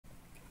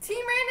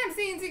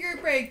C&C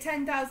group break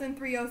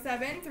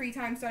 10,307. 3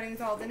 times starting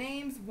with all the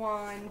names.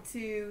 1,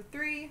 2,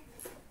 3.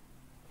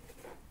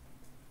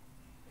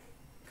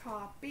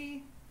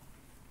 Copy.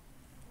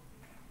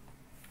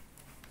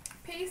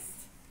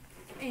 Paste.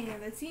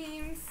 And the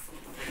teams.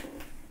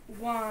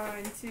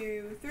 1,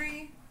 2,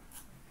 3.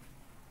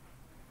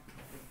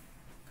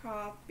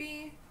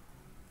 Copy.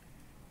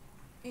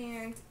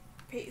 And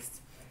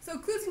paste. So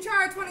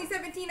CloutsnChara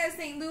 2017 as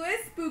St. Louis,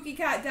 Spooky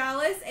Cat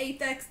Dallas,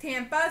 8X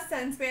Tampa,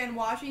 Sensfan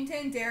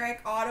Washington,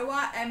 Derek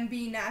Ottawa,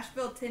 MB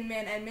Nashville,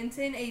 Tinman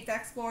Edmonton,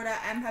 8X Florida,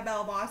 M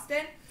Habel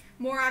Boston,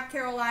 Morak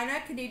Carolina,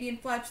 Canadian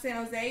Fletch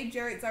San Jose,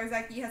 Jarrett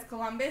Zarzaki has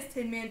Columbus,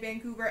 Tinman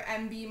Vancouver,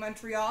 MB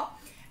Montreal,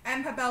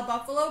 M Habel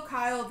Buffalo,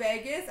 Kyle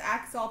Vegas,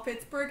 Axel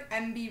Pittsburgh,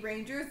 MB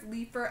Rangers,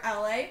 Leifer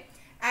LA,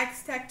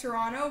 X Tech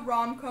Toronto,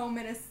 Romco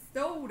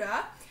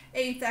Minnesota,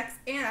 8X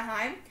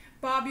Anaheim,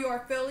 Bob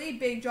York Philly,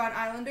 Big John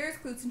Islanders,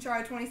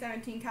 CloutsnChara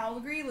 2017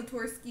 Calgary,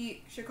 Latourski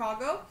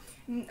Chicago,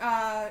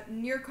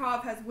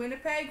 Nirkov has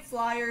Winnipeg,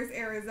 Flyers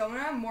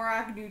Arizona,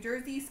 Morak New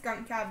Jersey,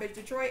 Skunk Cabbage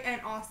Detroit,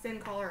 and Austin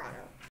Colorado.